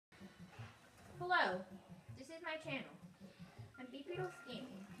Hello, this is my channel. I'm BPDOS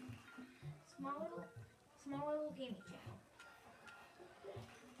Gaming. Small little gaming channel.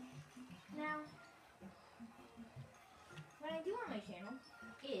 Now, what I do on my channel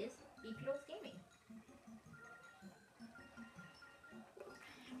is BPDOS Gaming.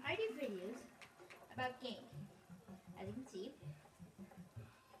 I do videos about gaming, as you can see.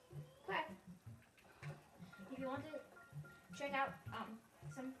 But if you want to check out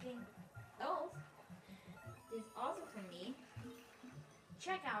something else is also from me,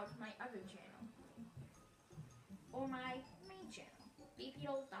 check out my other channel or my main channel,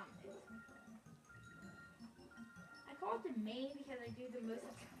 BPDOS Dominant. I call it the main because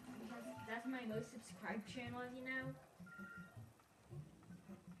that's my most subscribed channel, as you know.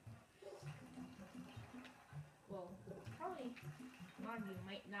 Well, probably a lot of you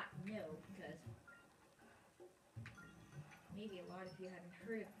might not know because maybe a lot of you haven't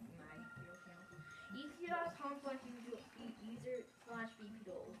heard of my real channel.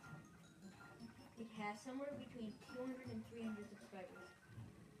 YouTube.com/user/BPDOS. It has somewhere between 200 and 300 subscribers.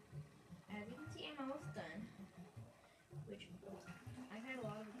 As you can see, I'm almost done, which I've had a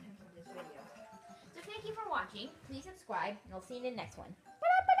lot of attempts on this video. So thank you for watching. Please subscribe, and I'll see you in the next one.